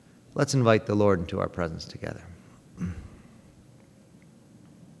Let's invite the Lord into our presence together.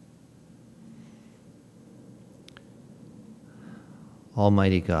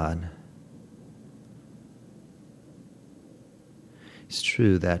 Almighty God, it's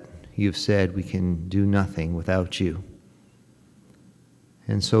true that you've said we can do nothing without you.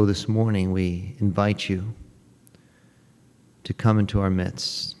 And so this morning we invite you to come into our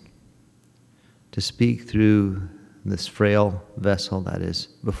midst, to speak through this frail vessel that is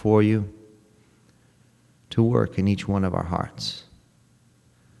before you, to work in each one of our hearts.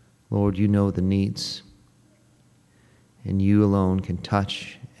 Lord, you know the needs, and you alone can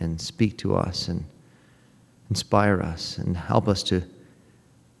touch and speak to us and inspire us and help us to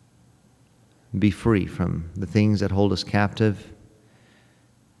be free from the things that hold us captive,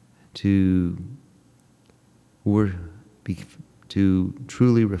 to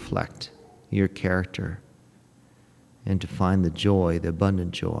truly reflect your character, and to find the joy, the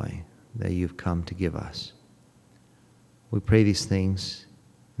abundant joy that you've come to give us. We pray these things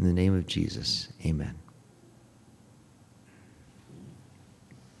in the name of Jesus. Amen.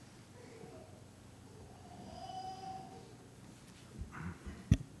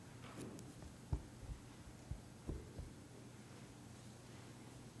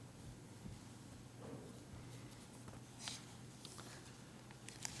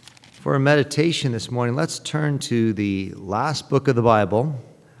 For a meditation this morning, let's turn to the last book of the Bible,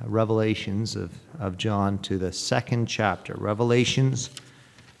 Revelations of John, to the second chapter, Revelations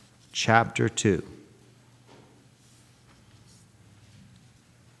chapter 2.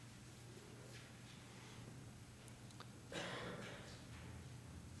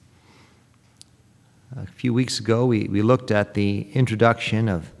 A few weeks ago, we looked at the introduction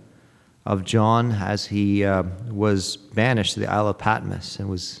of John as he was banished to the Isle of Patmos and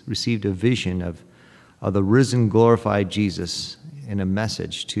received a vision of the risen, glorified Jesus in a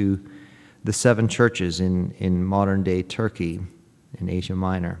message to the 7 churches in modern-day Turkey in Asia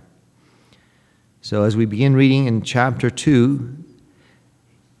Minor. So as we begin reading in chapter 2,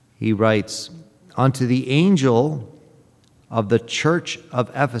 he writes, "Unto the angel of the church of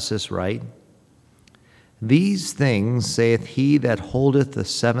Ephesus write, These things saith he that holdeth the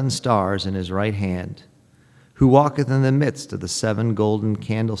 7 stars in his right hand, who walketh in the midst of the 7 golden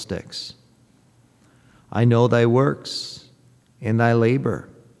candlesticks. I know thy works, and thy labor,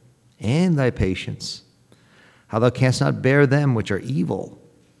 and thy patience, how thou canst not bear them which are evil,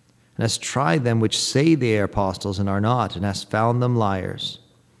 and hast tried them which say they are apostles and are not, and hast found them liars,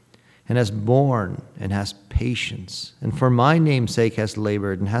 and hast borne, and hast patience, and for my name's sake hast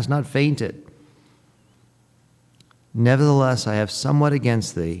labored, and hast not fainted. Nevertheless, I have somewhat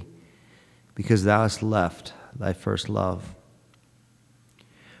against thee, because thou hast left thy first love.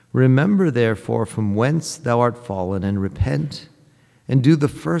 Remember, therefore, from whence thou art fallen, and repent, and do the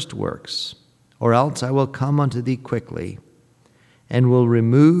first works, or else I will come unto thee quickly, and will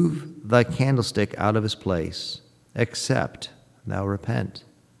remove thy candlestick out of his place, except thou repent.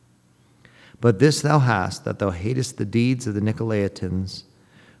 But this thou hast, that thou hatest the deeds of the Nicolaitans,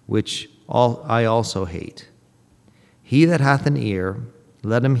 which I also hate. He that hath an ear,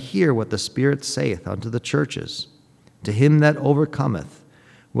 let him hear what the Spirit saith unto the churches. To him that overcometh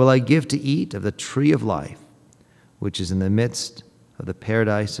will I give to eat of the tree of life, which is in the midst of the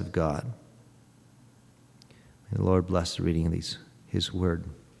paradise of God." May the Lord bless the reading of his word.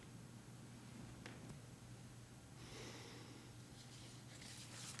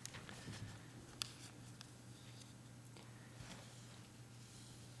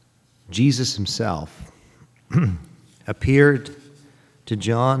 Jesus himself appeared to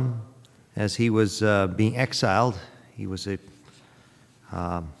John as he was being exiled. He was a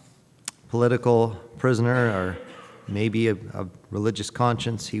political prisoner, or maybe a religious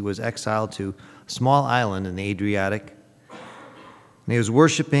conscience. He was exiled to a small island in the Adriatic. And he was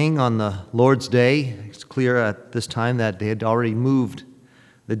worshiping on the Lord's Day. It's clear at this time that they had already moved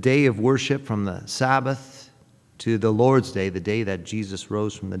the day of worship from the Sabbath to the Lord's Day, the day that Jesus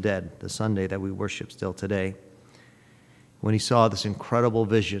rose from the dead, the Sunday that we worship still today, when he saw this incredible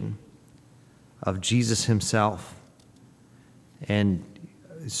vision of Jesus himself. And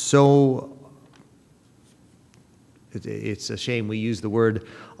so it's a shame we use the word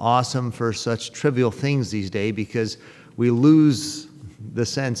awesome for such trivial things these days, because we lose the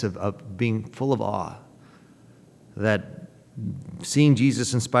sense of being full of awe, that seeing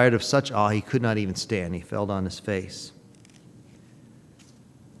Jesus inspired of such awe, he could not even stand. He fell on his face.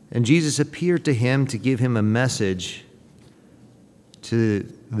 And Jesus appeared to him to give him a message to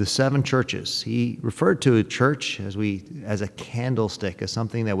the 7 churches. He referred to a church as a candlestick, as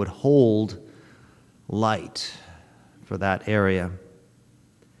something that would hold light for that area.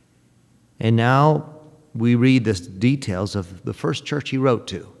 And now we read the details of the first church he wrote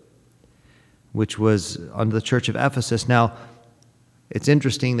to, which was under the church of Ephesus. Now, it's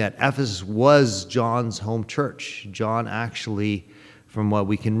interesting that Ephesus was John's home church. John actually, from what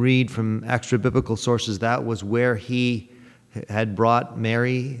we can read from extra biblical sources, that was where he had brought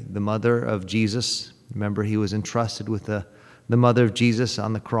Mary, the mother of Jesus. Remember, he was entrusted with the mother of Jesus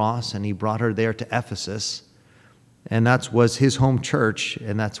on the cross, and he brought her there to Ephesus. And that was his home church,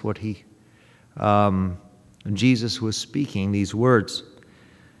 and that's what Jesus was speaking these words.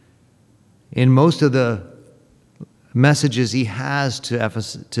 In most of the messages he has to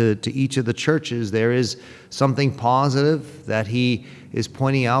Ephesus, to each of the churches, there is something positive that he is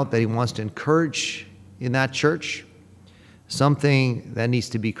pointing out that he wants to encourage in that church, something that needs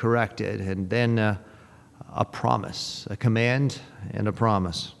to be corrected, and then a promise, a command and a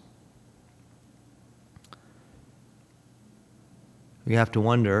promise. We have to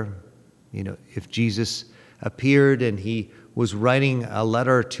wonder, if Jesus appeared and he was writing a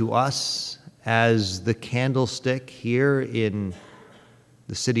letter to us as the candlestick here in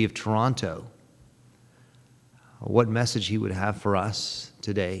the city of Toronto, what message he would have for us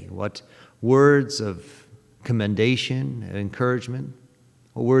today, what words of commendation and encouragement,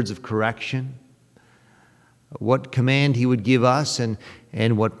 what words of correction, what command he would give us,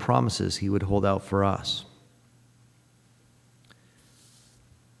 and what promises he would hold out for us.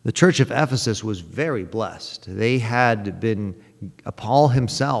 The church of Ephesus was very blessed. They had been, Paul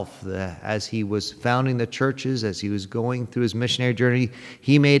himself, as he was founding the churches, as he was going through his missionary journey,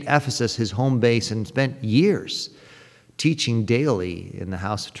 he made Ephesus his home base and spent years teaching daily in the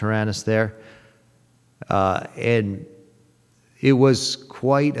house of Tyrannus there. And it was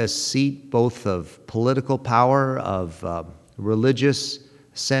quite a seat both of political power, of religious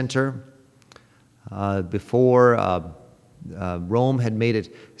center. Before Rome had made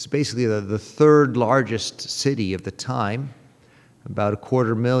it, it's basically the third largest city of the time, about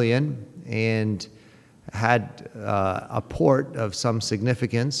 250,000, and had a port of some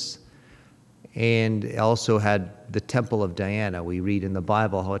significance, and also had the Temple of Diana. We read in the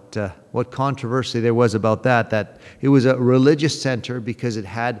Bible what controversy there was about that it was a religious center because it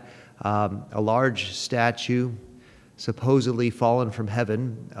had a large statue, supposedly fallen from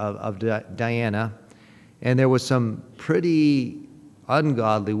heaven, of Diana. And there was some pretty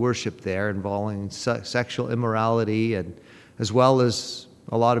ungodly worship there involving sexual immorality, and as well as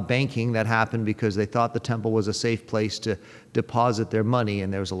a lot of banking that happened because they thought the temple was a safe place to deposit their money,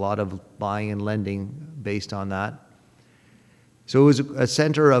 and there was a lot of buying and lending based on that. So it was a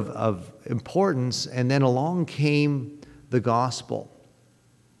center of importance, and then along came the gospel.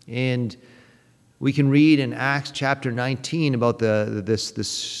 And we can read in Acts chapter 19 about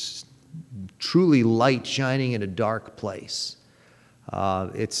this truly light shining in a dark place.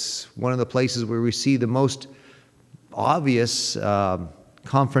 It's one of the places where we see the most obvious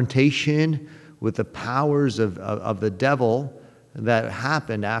confrontation with the powers of the devil that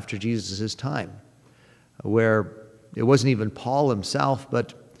happened after Jesus' time, where it wasn't even Paul himself,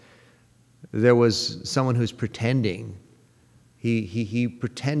 but there was someone who's pretending. He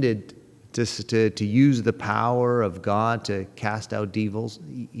pretended to use the power of God to cast out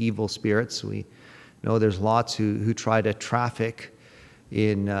evil spirits. We know there's lots who try to traffic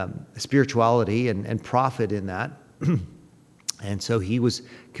in spirituality and profit in that. And so he was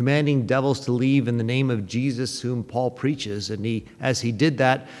commanding devils to leave in the name of Jesus, whom Paul preaches. And as he did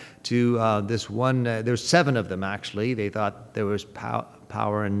that to this one, there's 7 of them actually. They thought there was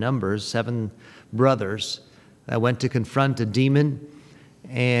power in numbers, 7 brothers that went to confront a demon.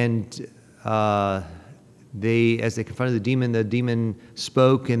 And as they confronted the demon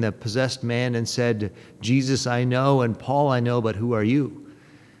spoke in the possessed man and said, "Jesus I know, and Paul I know, but who are you?"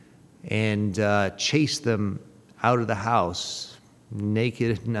 And chased them out of the house,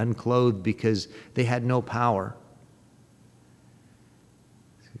 naked and unclothed, because they had no power.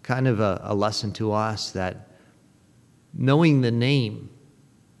 It's kind of a lesson to us that knowing the name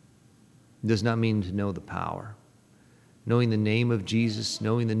does not mean to know the power. Knowing the name of Jesus,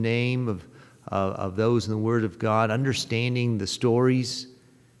 knowing the name of those in the Word of God, understanding the stories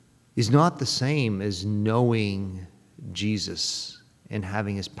is not the same as knowing Jesus and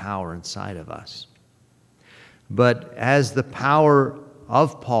having his power inside of us. But as the power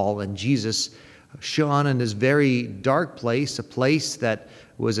of Paul and Jesus shone in this very dark place, a place that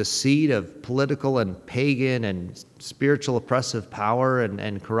was a seat of political and pagan and spiritual oppressive power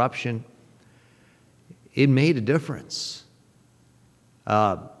and corruption, it made a difference.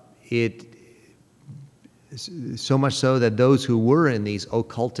 So much so that those who were in these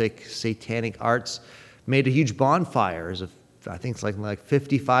occultic, satanic arts made a huge bonfire as I think it's like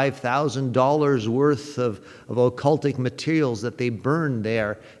 $55,000 worth of occultic materials that they burned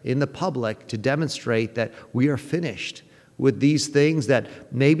there in the public to demonstrate that we are finished with these things that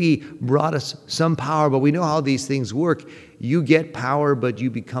maybe brought us some power, but we know how these things work. You get power, but you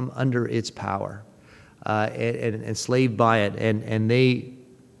become under its power and enslaved by it. And they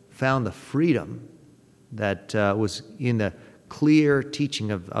found the freedom that was in the clear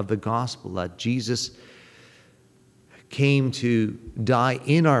teaching of the gospel, that Jesus came to die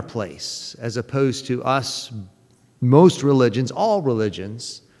in our place, as opposed to us. Most religions, all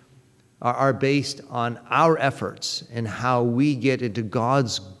religions, are based on our efforts and how we get into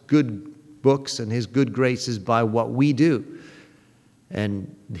God's good books and his good graces by what we do.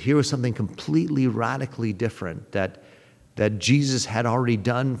 And here was something completely radically different that Jesus had already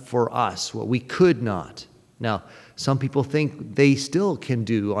done for us, what we could not. Now, some people think they still can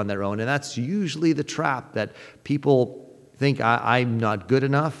do on their own, and that's usually the trap, that people think I'm not good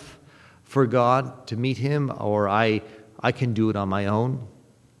enough for God to meet him, or I can do it on my own.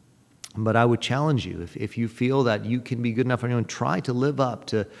 But I would challenge you, if you feel that you can be good enough on your own, try to live up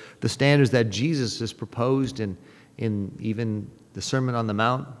to the standards that Jesus has proposed in even the Sermon on the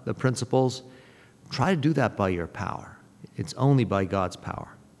Mount, the principles. Try to do that by your power. It's only by God's power.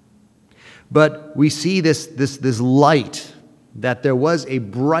 But we see this light, that there was a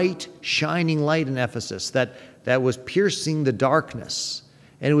bright, shining light in Ephesus that was piercing the darkness,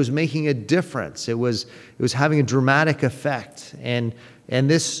 and it was making a difference. It was having a dramatic effect. And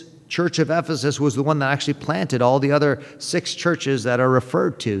this church of Ephesus was the one that actually planted all the other 6 churches that are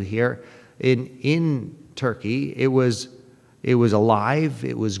referred to here in Turkey. It was alive.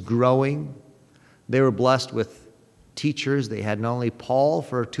 It was growing. They were blessed with teachers. They had not only Paul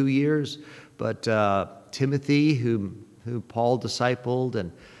for 2 years, but Timothy, who Paul discipled,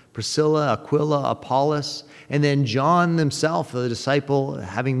 and Priscilla, Aquila, Apollos, and then John himself, the disciple,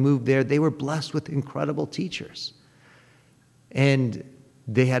 having moved there. They were blessed with incredible teachers. And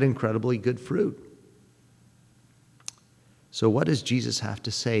they had incredibly good fruit. So what does Jesus have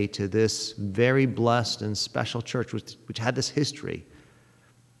to say to this very blessed and special church which had this history?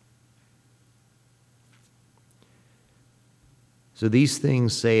 So these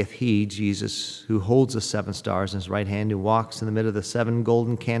things saith he, Jesus, who holds the 7 stars in his right hand, who walks in the middle of the 7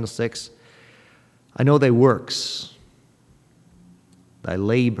 golden candlesticks. I know thy works, thy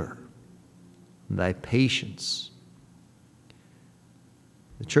labor, thy patience.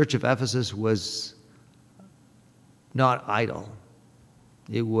 The church of Ephesus was not idle.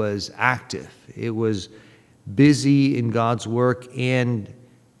 It was active. It was busy in God's work, and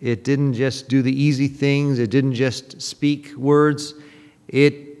it didn't just do the easy things. It didn't just speak words.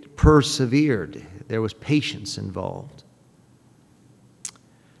 It persevered. There was patience involved.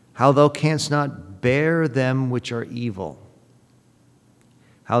 How thou canst not bear them which are evil.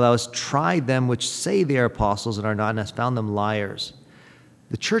 How thou hast tried them which say they are apostles and are not, and hast found them liars.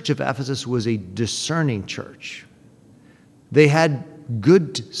 The church of Ephesus was a discerning church. They had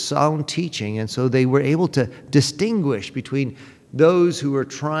good, sound teaching, and so they were able to distinguish between those who were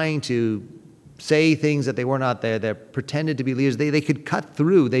trying to say things that they were not there, that pretended to be leaders. They could cut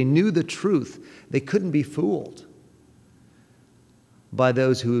through. They knew the truth. They couldn't be fooled by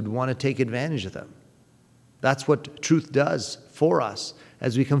those who would want to take advantage of them. That's what truth does for us.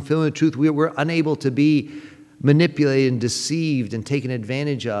 As we come filled with truth, we're unable to be manipulated and deceived and taken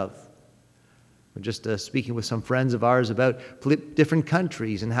advantage of. We're just speaking with some friends of ours about different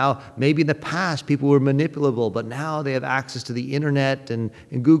countries and how maybe in the past people were manipulable, but now they have access to the internet and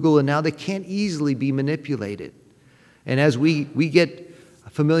Google, and now they can't easily be manipulated. And as we get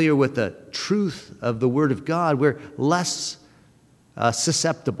familiar with the truth of the Word of God, we're less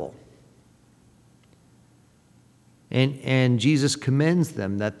susceptible. And Jesus commends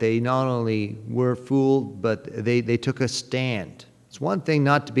them that they not only were fooled, but they took a stand. It's one thing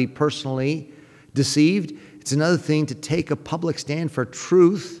not to be personally deceived. It's another thing to take a public stand for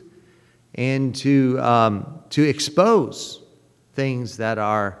truth and to expose things that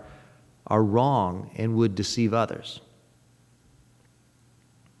are wrong and would deceive others.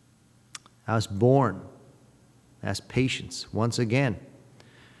 As born, as patience, once again.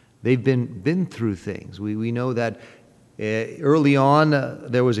 They've been through things. We know that early on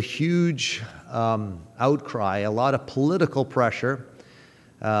there was a huge outcry, a lot of political pressure.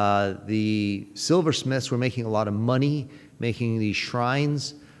 The silversmiths were making a lot of money, making these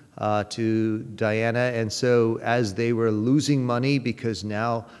shrines to Diana. And so as they were losing money, because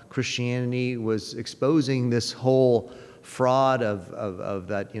now Christianity was exposing this whole fraud of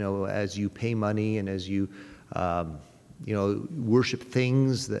that, as you pay money and as you, worship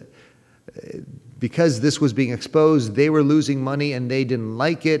things, that because this was being exposed, they were losing money and they didn't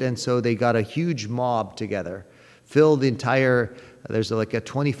like it, and so they got a huge mob together, filled the entire, there's like a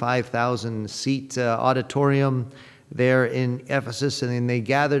 25,000 seat auditorium there in Ephesus, and then they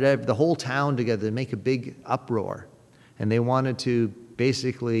gathered the whole town together to make a big uproar. And they wanted to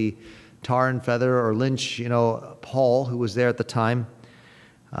basically tar and feather or lynch, Paul, who was there at the time.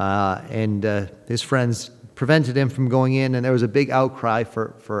 And his friends prevented him from going in, and there was a big outcry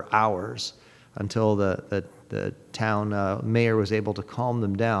for hours until the town mayor was able to calm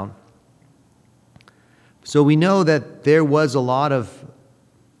them down. So we know that there was a lot of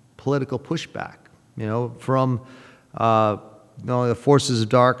political pushback, from the forces of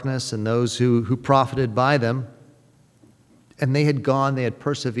darkness and those who profited by them. And they had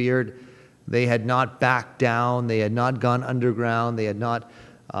persevered, they had not backed down, they had not gone underground, they had not,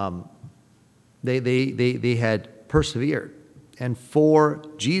 they had persevered. And for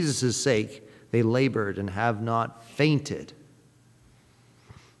Jesus' sake, they labored and have not fainted.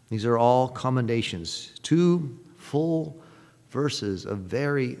 These are all commendations. 2 full verses of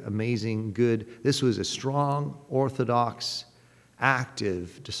very amazing good. This was a strong, orthodox,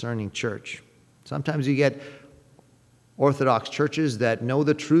 active, discerning church. Sometimes you get Orthodox churches that know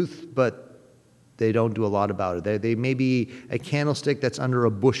the truth, but they don't do a lot about it. They may be a candlestick that's under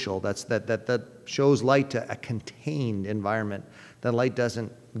a bushel, that shows light to a contained environment. That light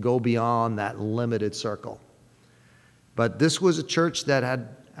doesn't go beyond that limited circle. But this was a church that had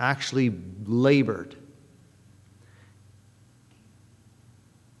actually labored.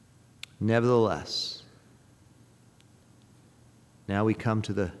 Nevertheless, now we come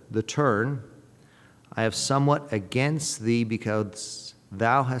to the turn. I have somewhat against thee because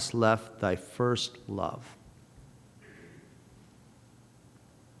thou hast left thy first love.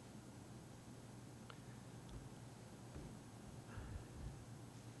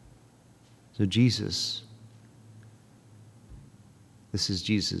 So Jesus, this is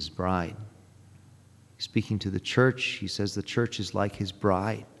Jesus' bride. Speaking to the church, he says the church is like his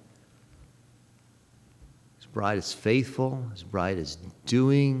bride. His bride is faithful. His bride is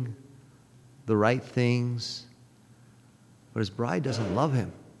doing the right things. But his bride doesn't love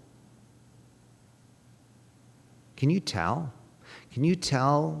him. Can you tell? Can you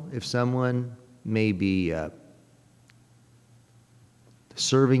tell if someone may be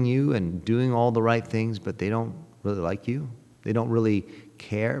serving you and doing all the right things, but they don't really like you? They don't really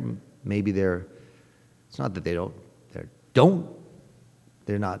care. Maybe it's not that they're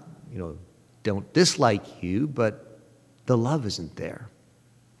not, don't dislike you, but the love isn't there.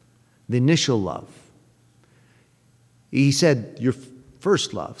 The initial love. He said your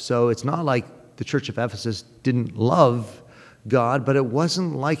first love. So it's not like the church of Ephesus didn't love God, but it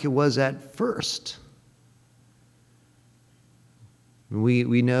wasn't like it was at first.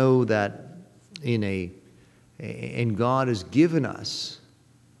 We know that and God has given us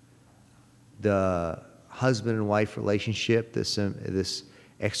the husband and wife relationship, this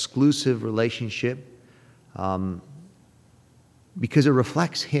exclusive relationship, because it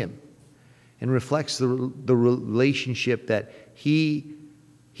reflects Him and reflects the relationship that He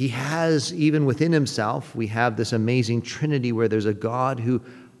has even within Himself. We have this amazing Trinity where there's a God who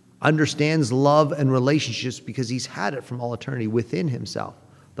understands love and relationships because He's had it from all eternity within Himself,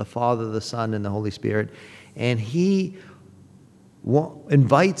 the Father, the Son, and the Holy Spirit. And He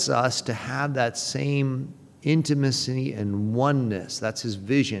invites us to have that same intimacy and oneness. That's His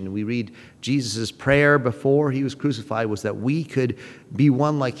vision. We read Jesus' prayer before He was crucified was that we could be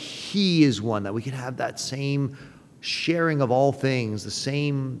one like He is one, that we could have that same sharing of all things, the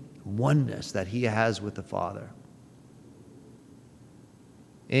same oneness that He has with the Father.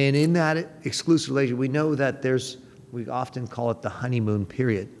 And in that exclusive relationship, we know that we often call it the honeymoon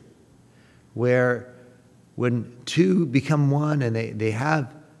period, where when two become one and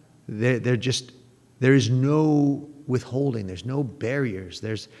there is no withholding, there's no barriers,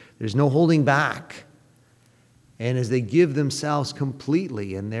 there's no holding back. And as they give themselves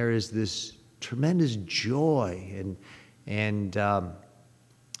completely, and there is this tremendous joy, and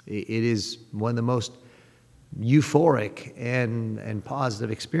it is one of the most euphoric and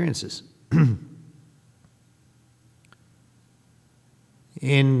positive experiences.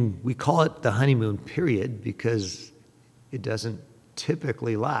 And we call it the honeymoon period because it doesn't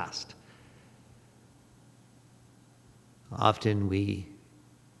typically last. Often we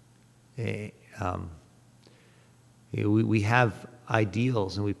have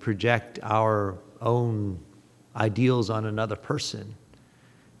ideals and we project our own ideals on another person.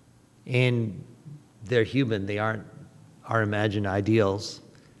 And they're human, they aren't our imagined ideals.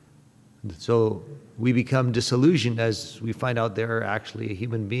 So we become disillusioned as we find out they're actually a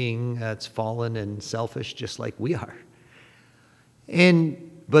human being that's fallen and selfish just like we are.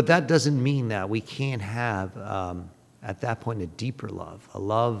 But that doesn't mean that we can't have, at that point, a deeper love, a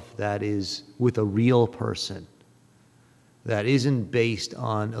love that is with a real person, that isn't based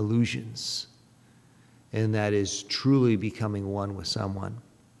on illusions, and that is truly becoming one with someone.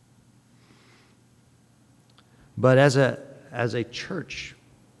 But as a church,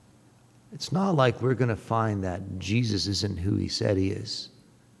 it's not like we're going to find that Jesus isn't who he said he is,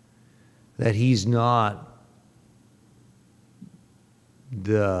 that he's not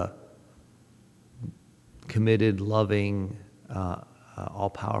the committed, loving,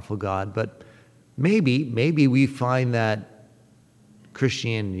 all-powerful God. But maybe we find that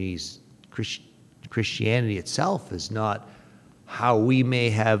Christianity itself is not how we may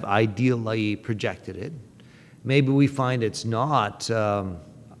have ideally projected it. Maybe we find it's not a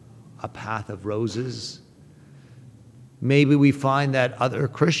path of roses. Maybe we find that other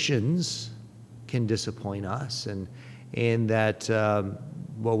Christians can disappoint us, and that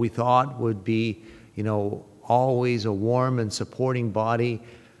what we thought would be, always a warm and supporting body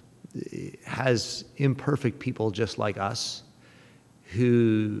has imperfect people just like us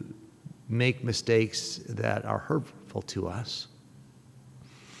who make mistakes that are hurtful to us.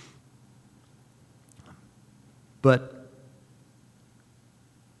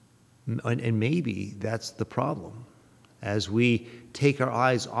 And maybe that's the problem. As we take our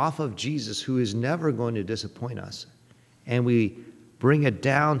eyes off of Jesus, who is never going to disappoint us, and we bring it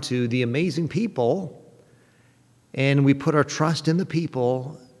down to the amazing people, and we put our trust in the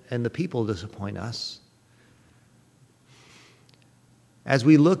people, and the people disappoint us. As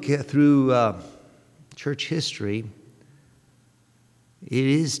we look through church history, it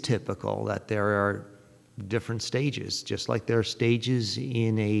is typical that there are different stages, just like there are stages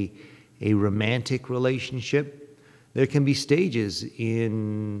in a romantic relationship. There can be stages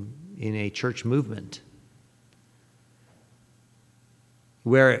in a church movement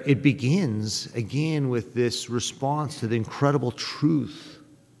where it begins again with this response to the incredible truth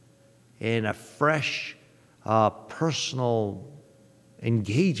and a fresh personal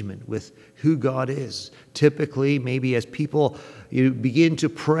engagement with who God is. Typically, maybe as people begin to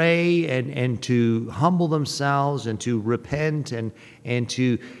pray and to humble themselves and to repent and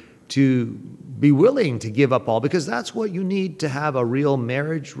to be willing to give up all, because that's what you need to have a real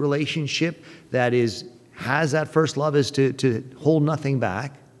marriage relationship that has that first love, is to hold nothing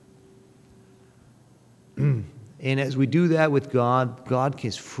back. And as we do that with God, God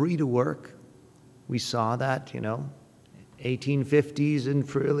is free to work. We saw that, 1850s, and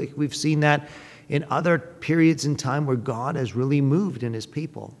we've seen that in other periods in time where God has really moved in his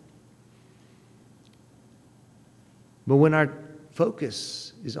people. But when our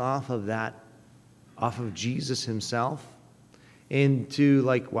focus is off of Jesus himself, into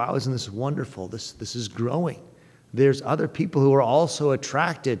wow, isn't this wonderful? This is growing. There's other people who are also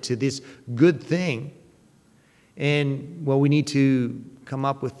attracted to this good thing. And we need to come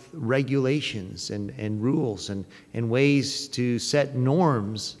up with regulations and rules and ways to set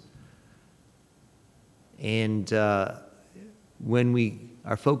norms. And when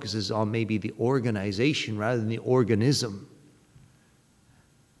our focus is on maybe the organization rather than the organism,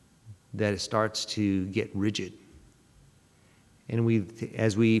 that it starts to get rigid. And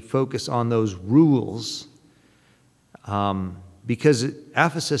as we focus on those rules, because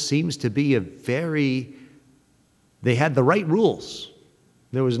Ephesus seems to be they had the right rules.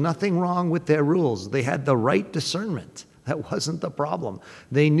 There was nothing wrong with their rules. They had the right discernment. That wasn't the problem.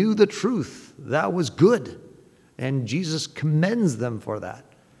 They knew the truth. That was good. And Jesus commends them for that.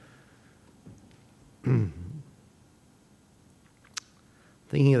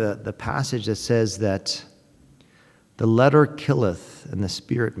 Thinking of the passage that says that the letter killeth and the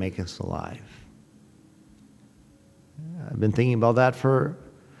spirit maketh alive. I've been thinking about that for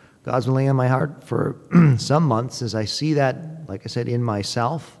God's been laying on my heart for some months as I see that, like I said, in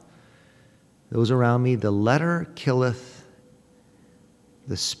myself, those around me. The letter killeth,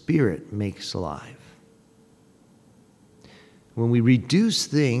 the spirit makes alive. When we reduce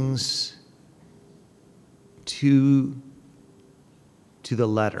things to the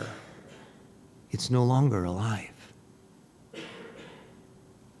letter, it's no longer alive.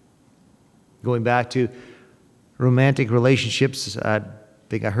 Going back to romantic relationships, I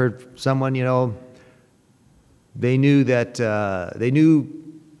think I heard someone, they knew that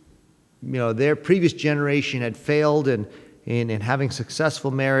their previous generation had failed in having successful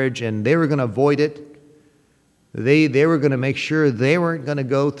marriage, and they were going to avoid it. They were going to make sure they weren't going to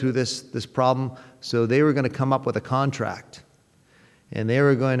go through this problem, so they were going to come up with a contract. And they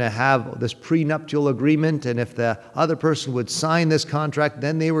were going to have this prenuptial agreement, and if the other person would sign this contract,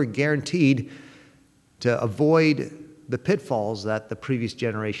 then they were guaranteed to avoid the pitfalls that the previous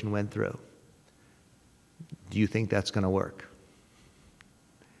generation went through. Do you think that's going to work?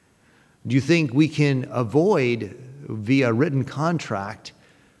 Do you think we can avoid via written contract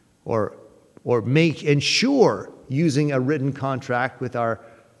or ensure using a written contract with our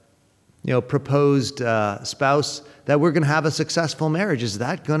proposed spouse that we're going to have a successful marriage? Is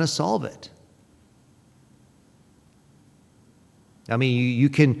that going to solve it? I mean, you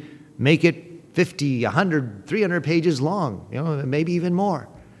can make it 50, 100, 300 pages long, maybe even more.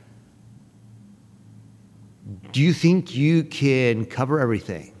 Do you think you can cover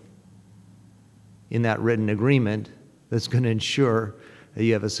everything in that written agreement that's going to ensure that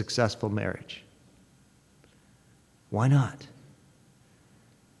you have a successful marriage? Why not?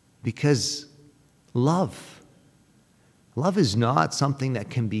 Because love is not something that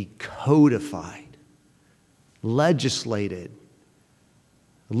can be codified, legislated,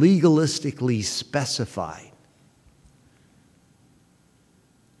 legalistically specified.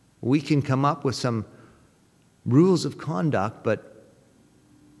 We can come up with some rules of conduct, but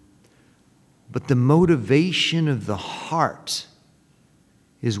the motivation of the heart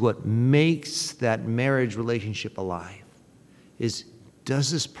is what makes that marriage relationship alive.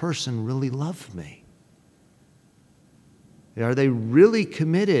 Does this person really love me? Are they really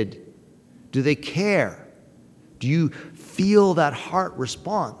committed? Do they care? Do you feel that heart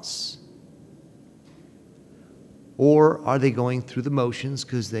response? Or are they going through the motions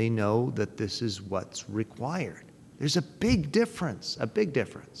because they know that this is what's required? There's a big difference,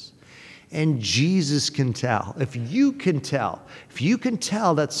 And Jesus can tell. If you can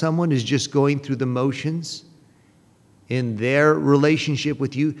tell that someone is just going through the motions in their relationship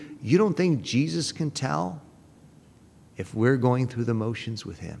with you, you don't think Jesus can tell if we're going through the motions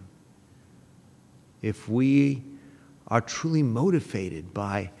with him? If we are truly motivated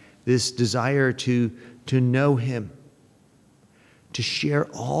by this desire to know him, to share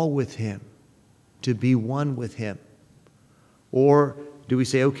all with him, to be one with him? Or do we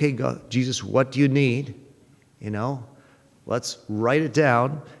say, okay, God, Jesus, what do you need? Let's write it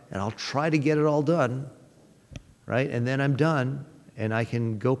down and I'll try to get it all done, right? And then I'm done and I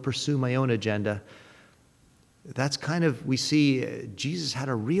can go pursue my own agenda. That's we see Jesus had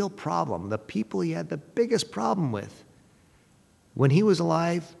a real problem. The people he had the biggest problem with when he was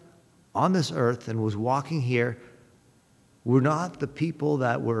alive on this earth and was walking here were not the people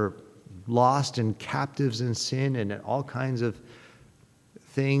that were lost and captives in sin and all kinds of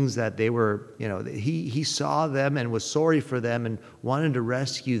things that they were, he saw them and was sorry for them and wanted to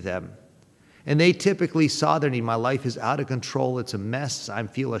rescue them. And they typically saw their need. My life is out of control. It's a mess. I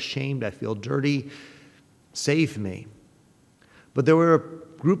feel ashamed. I feel dirty. Save me. But there were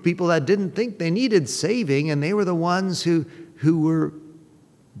a group of people that didn't think they needed saving, and they were the ones who were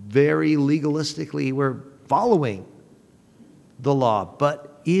very legalistically were following the law,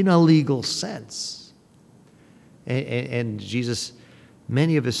 but in a legal sense. And Jesus,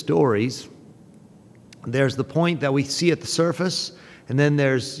 many of his stories, there's the point that we see at the surface, and then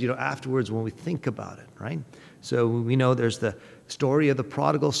there's, afterwards when we think about it, right? So we know there's the story of the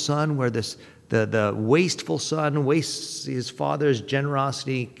prodigal son where the wasteful son wastes his father's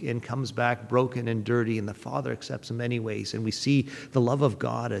generosity and comes back broken and dirty, and the father accepts him anyways. And we see the love of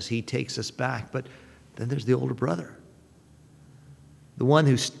God as he takes us back. But then there's the older brother, the one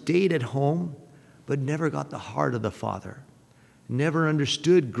who stayed at home but never got the heart of the father, never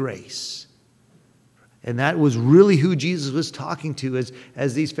understood grace. And that was really who Jesus was talking to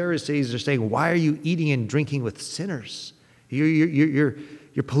as these Pharisees are saying, why are you eating and drinking with sinners? You're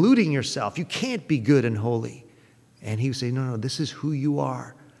polluting yourself. You can't be good and holy. And he would say, no, this is who you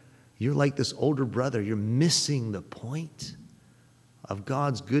are. You're like this older brother. You're missing the point of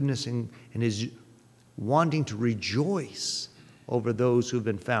God's goodness and his wanting to rejoice over those who've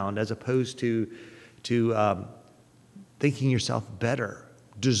been found, as opposed to thinking yourself better,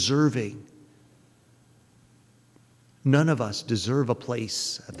 deserving. None of us deserve a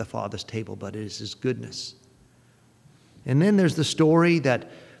place at the Father's table, but it is his goodness. And then there's the story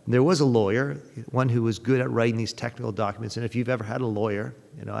that there was a lawyer, one who was good at writing these technical documents. And if you've ever had a lawyer,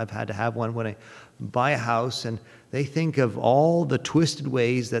 I've had to have one when I buy a house, and they think of all the twisted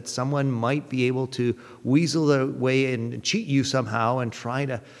ways that someone might be able to weasel their way and cheat you somehow and try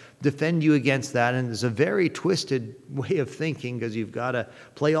to defend you against that. And there's a very twisted way of thinking because you've got to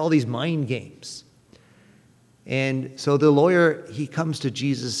play all these mind games. And so the lawyer, he comes to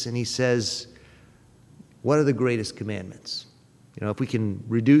Jesus and he says, what are the greatest commandments? If we can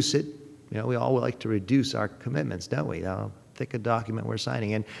reduce it, we all like to reduce our commitments, don't we? thick a document we're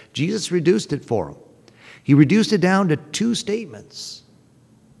signing. And Jesus reduced it for them. He reduced it down to 2 statements.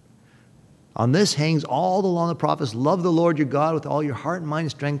 On this hangs all the law and the prophets. Love the Lord your God with all your heart, mind,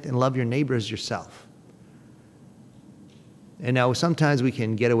 and strength, and love your neighbor as yourself. And now sometimes we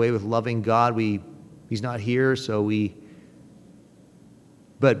can get away with loving God. He's not here, so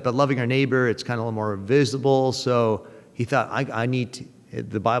but loving our neighbor, it's kind of a little more visible. So he thought, I need to,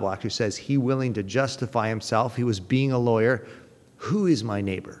 the Bible actually says, he willing to justify himself. He was being a lawyer. Who is my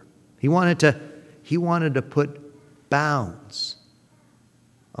neighbor? He wanted to put bounds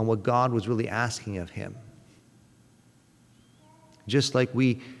on what God was really asking of him. Just like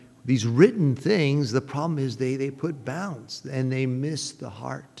these written things, the problem is they put bounds and they miss the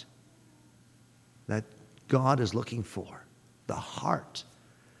heart that God is looking for. The heart.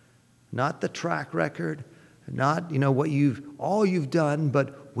 Not the track record, not what all you've done,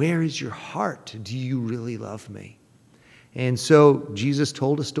 but where is your heart? Do you really love me? And so Jesus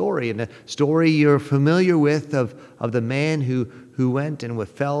told a story, and a story you're familiar with of the man who went and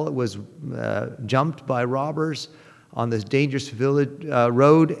was jumped by robbers on this dangerous village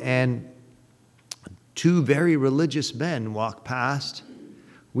road, and 2 very religious men walked past.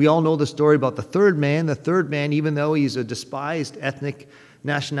 We all know the story about the third man. The third man, even though he's a despised ethnic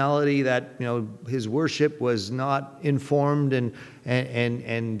nationality, that his worship was not informed, and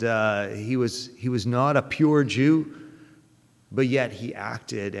he was not a pure Jew. But yet he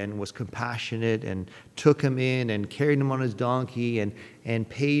acted and was compassionate and took him in and carried him on his donkey and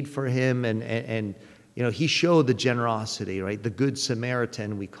paid for him. And he showed the generosity, right? The Good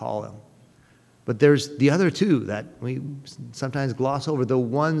Samaritan, we call him. But there's the other 2 that we sometimes gloss over, the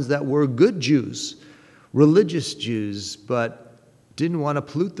ones that were good Jews, religious Jews, but didn't want to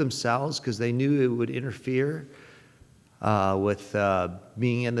pollute themselves because they knew it would interfere with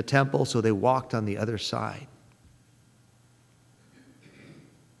being in the temple, so they walked on the other side.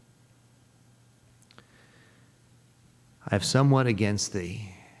 I have somewhat against thee,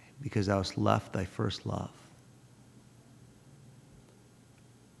 because thou hast left thy first love.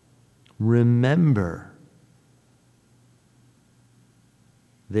 Remember,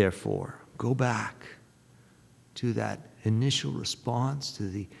 therefore, go back to that initial response to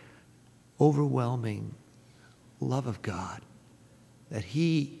the overwhelming love of God, that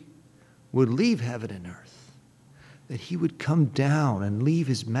he would leave heaven and earth, that he would come down and leave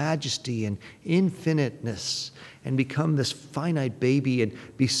his majesty and infiniteness and become this finite baby and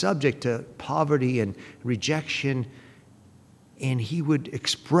be subject to poverty and rejection, and he would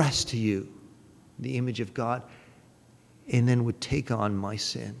express to you the image of God, and then would take on my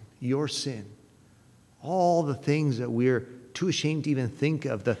sin, your sin, all the things that we're too ashamed to even think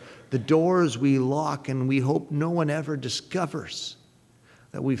of, the doors we lock and we hope no one ever discovers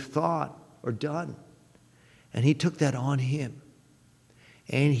that we've thought or done. And he took that on him.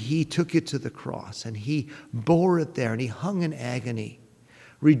 And he took it to the cross. And he bore it there. And he hung in agony.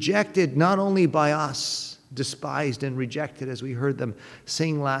 Rejected not only by us, despised and rejected, as we heard them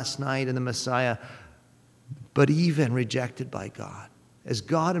sing last night in the Messiah, but even rejected by God. As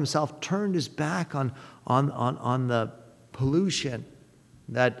God himself turned his back on the pollution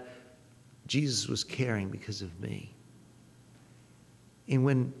that Jesus was carrying because of me. And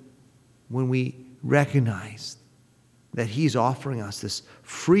when we recognize that he's offering us this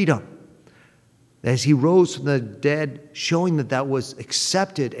freedom, as he rose from the dead, showing that that was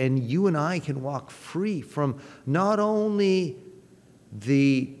accepted, and you and I can walk free from not only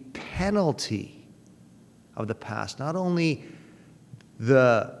the penalty of the past, not only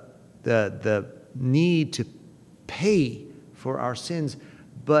the need to pay for our sins,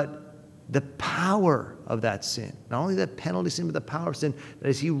 but the power of that sin. Not only the penalty of sin, but the power of sin. That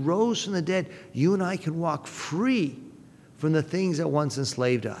as he rose from the dead, you and I can walk free from the things that once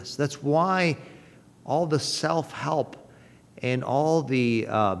enslaved us. That's why all the self-help and all the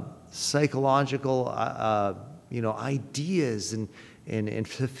psychological ideas and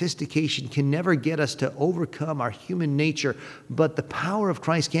sophistication can never get us to overcome our human nature, but the power of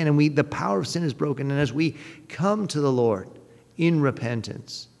Christ can, and the power of sin is broken. And as we come to the Lord in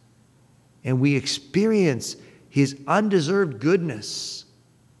repentance, and we experience his undeserved goodness,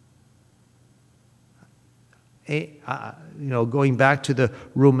 going back to the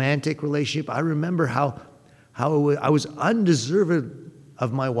romantic relationship, I remember how I was undeserved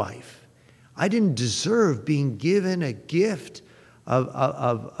of my wife. I didn't deserve being given a gift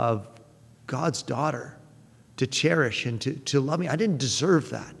of God's daughter to cherish and to love me. I didn't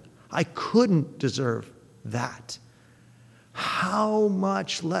deserve that. I couldn't deserve that. How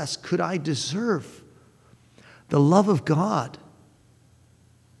much less could I deserve the love of God?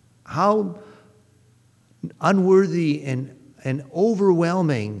 How unworthy and and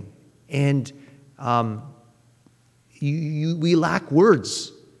overwhelming, and we lack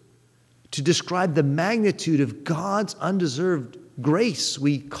words to describe the magnitude of God's undeserved grace.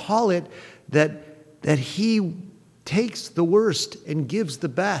 We call it that He takes the worst and gives the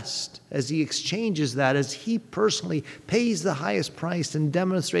best, as He exchanges that, as He personally pays the highest price and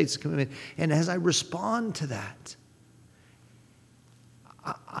demonstrates commitment. And as I respond to that,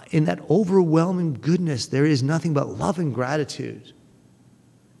 in that overwhelming goodness, there is nothing but love and gratitude.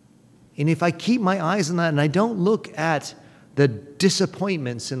 And if I keep my eyes on that and I don't look at the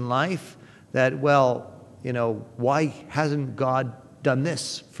disappointments in life, that, well, why hasn't God done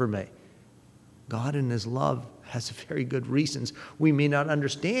this for me? God in His love has very good reasons. We may not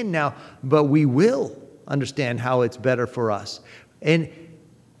understand now, but we will understand how it's better for us. And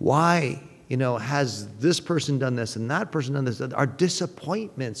why, has this person done this and that person done this? Our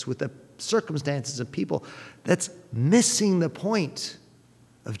disappointments with the circumstances of people, that's missing the point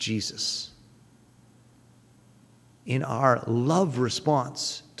of Jesus. In our love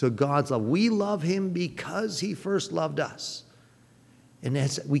response to God's love, we love Him because He first loved us. And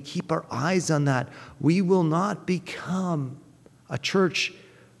as we keep our eyes on that, we will not become a church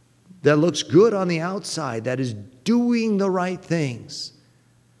that looks good on the outside, that is doing the right things,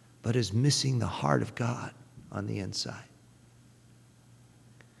 but is missing the heart of God on the inside.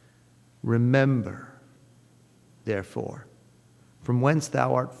 Remember, therefore, from whence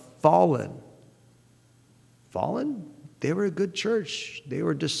thou art fallen. Fallen? They were a good church. They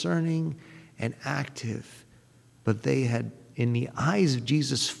were discerning and active, but they had, in the eyes of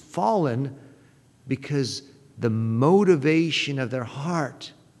Jesus, fallen because the motivation of their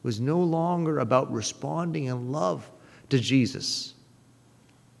heart was no longer about responding in love to Jesus.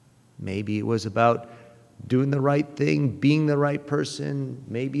 Maybe it was about doing the right thing, being the right person,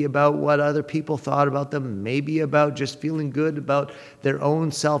 maybe about what other people thought about them, maybe about just feeling good about their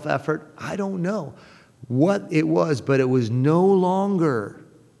own self-effort. I don't know what it was, but it was no longer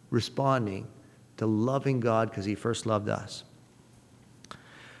responding to loving God because He first loved us.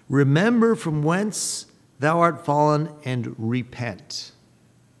 Remember from whence thou art fallen and repent.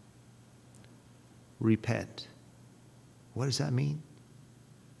 Repent. What does that mean?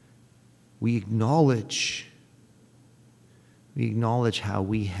 We acknowledge how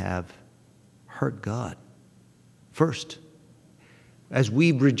we have hurt God. First, as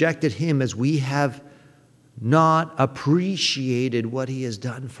we've rejected Him, as we have not appreciated what He has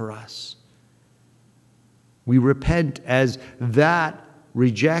done for us. We repent as that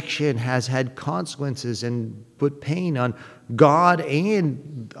rejection has had consequences and put pain on God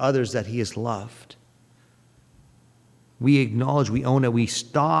and others that He has loved. We acknowledge, we own it, we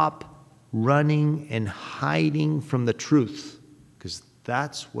stop running and hiding from the truth, because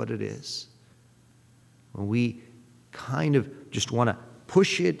that's what it is. When we kind of just want to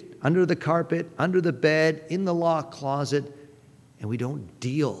push it under the carpet, under the bed, in the locked closet, and we don't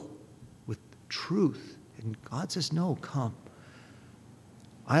deal with truth. And God says, no, come.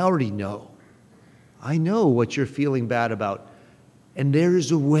 I already know. I know what you're feeling bad about. And there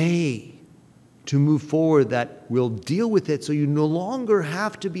is a way to move forward that will deal with it, so you no longer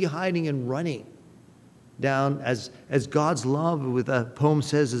have to be hiding and running down, as God's love, with a poem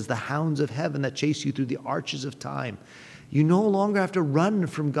says, is the hounds of heaven that chase you through the arches of time. You no longer have to run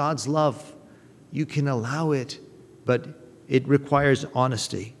from God's love. You can allow it, but it requires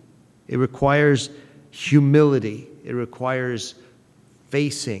honesty. It requires humility. It requires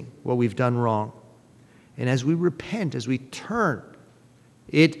facing what we've done wrong. And as we repent, as we turn,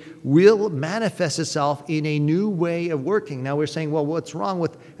 it will manifest itself in a new way of working. Now we're saying, well, what's wrong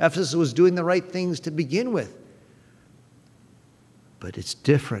with Ephesus? Was doing the right things to begin with. But it's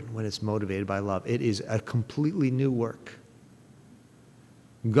different when it's motivated by love. It is a completely new work.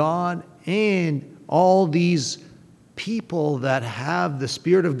 God and all these people that have the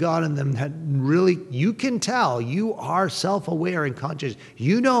Spirit of God in them, that really, you can tell, you are self-aware and conscious.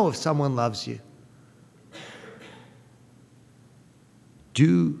 You know if someone loves you.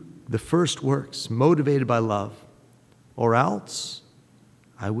 Do the first works motivated by love, or else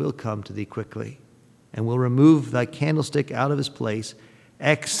I will come to thee quickly and will remove thy candlestick out of his place,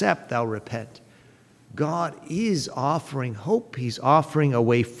 except thou repent. God is offering hope. He's offering a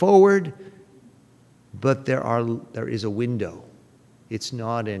way forward, but there is a window. It's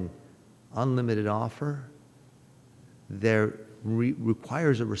not an unlimited offer. There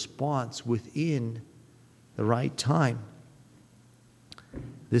requires a response within the right time.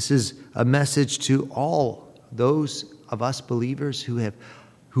 This is a message to all those of us believers who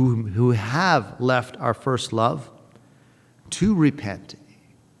have left our first love, to repent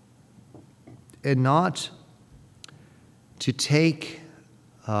and not to take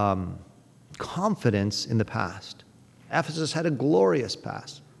confidence in the past. Ephesus had a glorious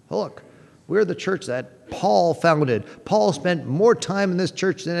past. Oh, look, we're the church that Paul founded. Paul spent more time in this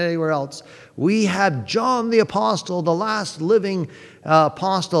church than anywhere else. We have John the Apostle, the last living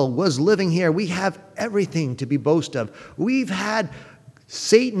apostle, was living here. We have everything to be boast of. We've had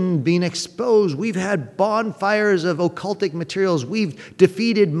Satan being exposed. We've had bonfires of occultic materials. We've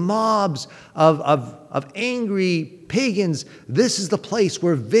defeated mobs of angry pagans. This is the place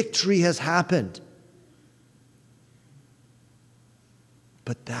where victory has happened.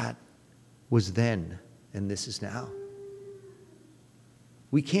 But that was then, and this is now.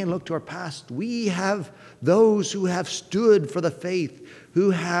 We can't look to our past. We have those who have stood for the faith,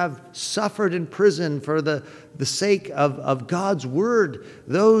 who have suffered in prison for the sake of God's word,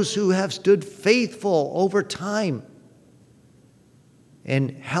 those who have stood faithful over time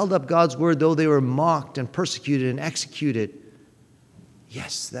and held up God's word though they were mocked and persecuted and executed.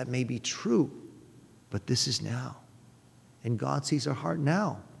 Yes, that may be true, but this is now. And God sees our heart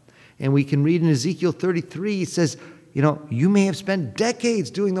now. And we can read in Ezekiel 33, he says, you may have spent decades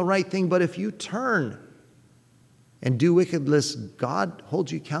doing the right thing, but if you turn and do wickedness, God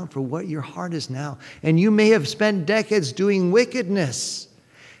holds you account for what your heart is now. And you may have spent decades doing wickedness.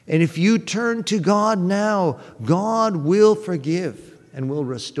 And if you turn to God now, God will forgive and will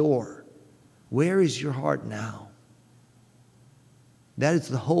restore. Where is your heart now? That is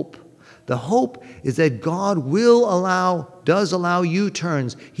the hope. The hope is that God does allow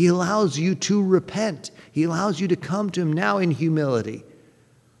U-turns. He allows you to repent. He allows you to come to Him now in humility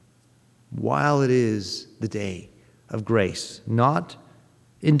while it is the day of grace, not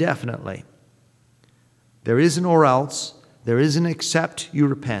indefinitely. There is an or else, there is an except you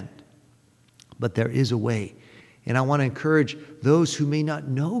repent, but there is a way. And I want to encourage those who may not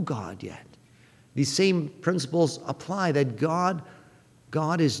know God yet. These same principles apply, that God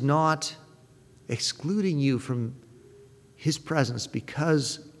is not excluding you from His presence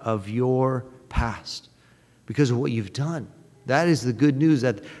because of your past, because of what you've done. That is the good news,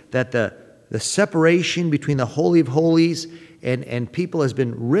 that the separation between the Holy of Holies and people has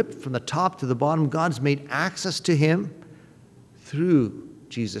been ripped from the top to the bottom. God's made access to Him through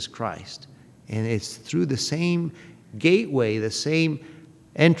Jesus Christ. And it's through the same gateway, the same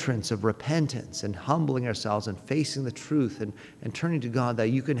entrance of repentance and humbling ourselves and facing the truth and turning to God, that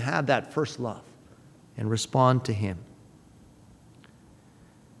you can have that first love and respond to Him.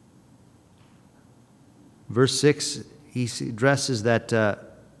 Verse 6, he addresses that,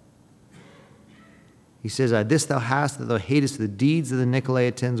 he says, this thou hast, that thou hatest the deeds of the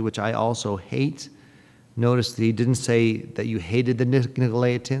Nicolaitans, which I also hate. Notice that he didn't say that you hated the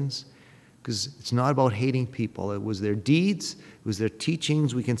Nicolaitans, because it's not about hating people. It was their deeds, it was their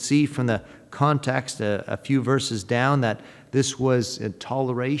teachings. We can see from the context a few verses down that this was a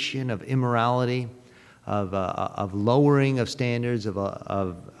toleration of immorality, of lowering of standards,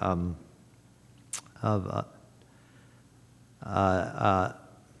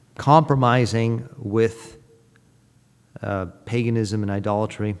 compromising with paganism and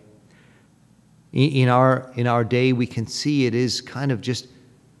idolatry. In our day, we can see it is kind of just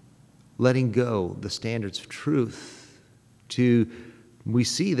letting go the standards of truth. We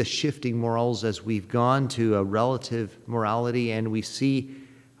see the shifting morals as we've gone to a relative morality, and we see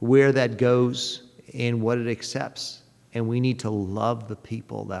where that goes and what it accepts. And we need to love the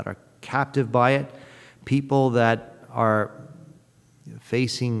people that are captive by it, people that are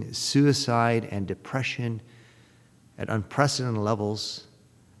facing suicide and depression at unprecedented levels.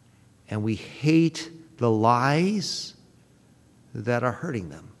 And we hate the lies that are hurting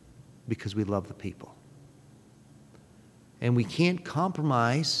them because we love the people. And we can't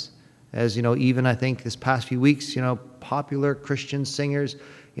compromise, as even I think this past few weeks, popular Christian singers,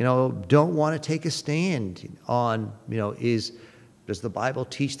 don't want to take a stand on, does the Bible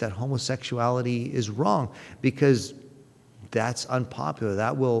teach that homosexuality is wrong? Because that's unpopular.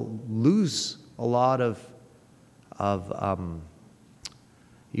 That will lose a lot of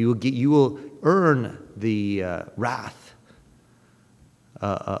you will earn the wrath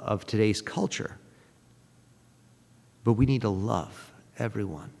of today's culture. But we need to love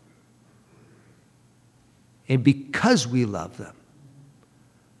everyone. And because we love them,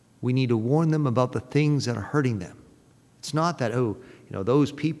 we need to warn them about the things that are hurting them. It's not that,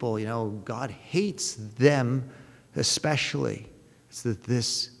 those people, God hates them especially. It's that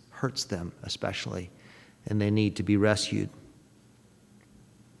this hurts them especially, and they need to be rescued.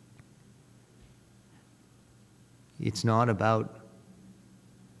 It's not about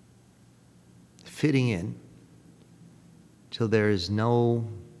fitting in till there is no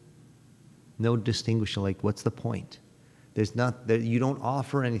distinguishing, like, what's the point? There's not that you don't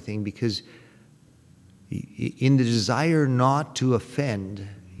offer anything because in the desire not to offend,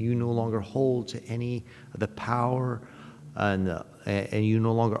 you no longer hold to any of the power and you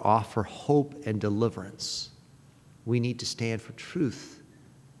no longer offer hope and deliverance. We need to stand for truth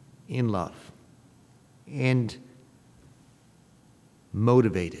in love and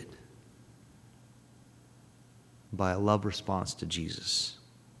motivated by a love response to Jesus.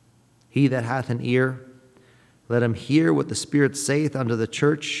 He that hath an ear, let him hear what the Spirit saith unto the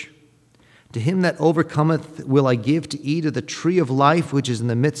church. To him that overcometh will I give to eat of the tree of life, which is in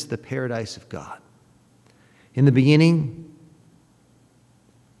the midst of the paradise of God. In the beginning,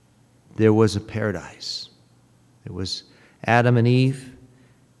 there was a paradise. There was Adam and Eve,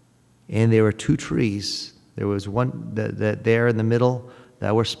 and there were two trees. There was one that there in the middle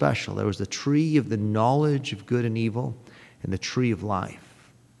that were special. There was the tree of the knowledge of good and evil and the tree of life.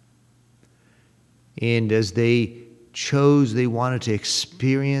 And as they chose, they wanted to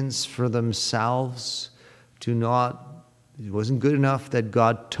experience for themselves, it wasn't good enough that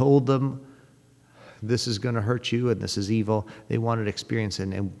God told them, this is going to hurt you and this is evil. They wanted to experience it,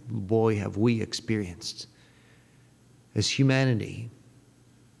 and boy, have we experienced, as humanity,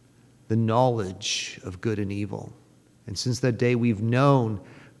 the knowledge of good and evil. And since that day, we've known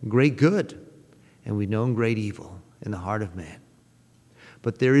great good and we've known great evil in the heart of man.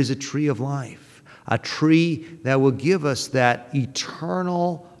 But there is a tree of life, a tree that will give us that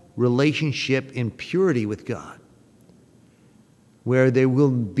eternal relationship in purity with God, where there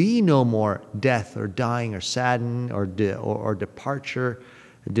will be no more death or dying or sadden or departure,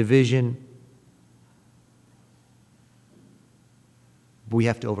 division. But we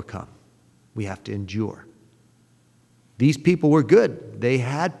have to overcome. We have to endure. These people were good. They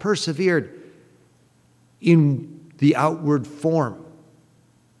had persevered in the outward form.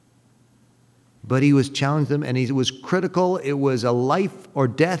 But he was challenging them, and he was critical. It was a life or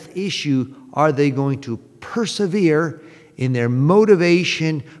death issue. Are they going to persevere in their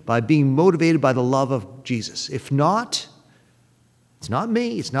motivation by being motivated by the love of Jesus? If not, it's not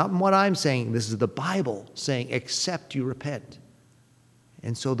me. It's not what I'm saying. This is the Bible saying, except you repent.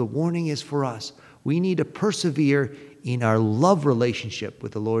 And so the warning is for us. We need to persevere in our love relationship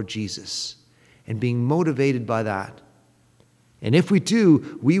with the Lord Jesus and being motivated by that. And if we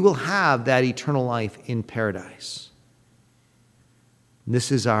do, we will have that eternal life in paradise.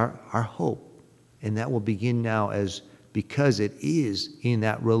 This is our hope, and that will begin now because it is in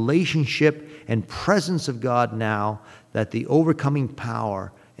that relationship and presence of God now that the overcoming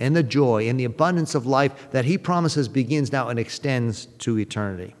power and the joy and the abundance of life that he promises begins now and extends to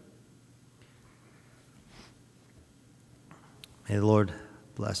eternity. May the Lord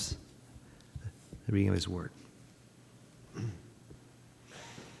bless the reading of his word.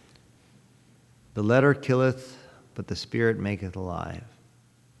 The letter killeth, but the Spirit maketh alive.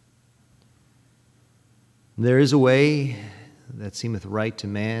 There is a way that seemeth right to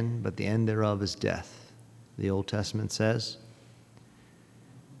man, but the end thereof is death, the Old Testament says.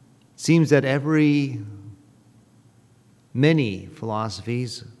 It seems that many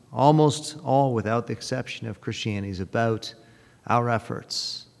philosophies, almost all without the exception of Christianity, is about our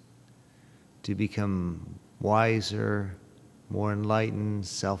efforts to become wiser, more enlightened,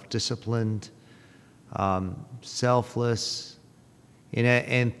 self-disciplined, selfless.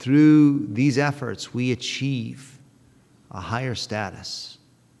 And through these efforts, we achieve a higher status.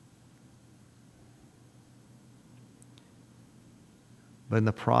 But in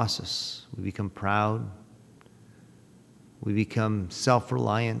the process, we become proud. We become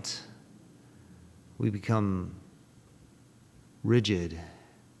self-reliant. We become rigid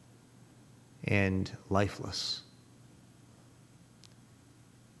and lifeless.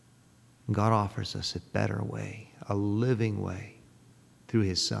 God offers us a better way, a living way through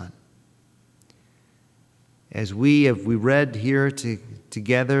his Son. As we read here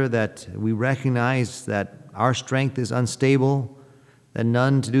together that we recognize that our strength is unstable, that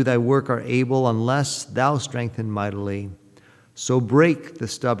none to do thy work are able unless thou strengthen mightily. So break the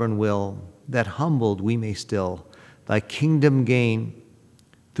stubborn will, that humbled we may still thy kingdom gain.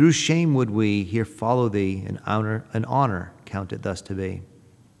 Through shame would we here follow thee, and honor count it thus to be.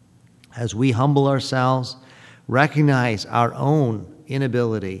 As we humble ourselves, recognize our own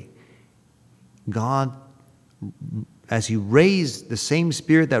inability, God, as he raised the same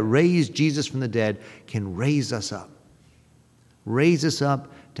Spirit that raised Jesus from the dead, can raise us up. Raise us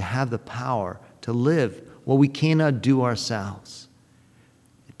up to have the power to live what we cannot do ourselves.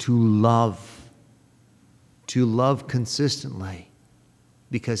 To love consistently,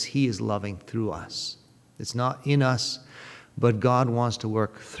 because he is loving through us. It's not in us, but God wants to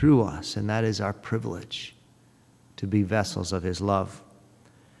work through us, and that is our privilege, to be vessels of his love.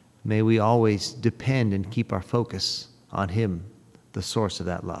 May we always depend and keep our focus on him, the source of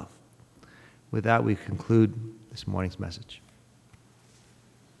that love. With that, we conclude this morning's message.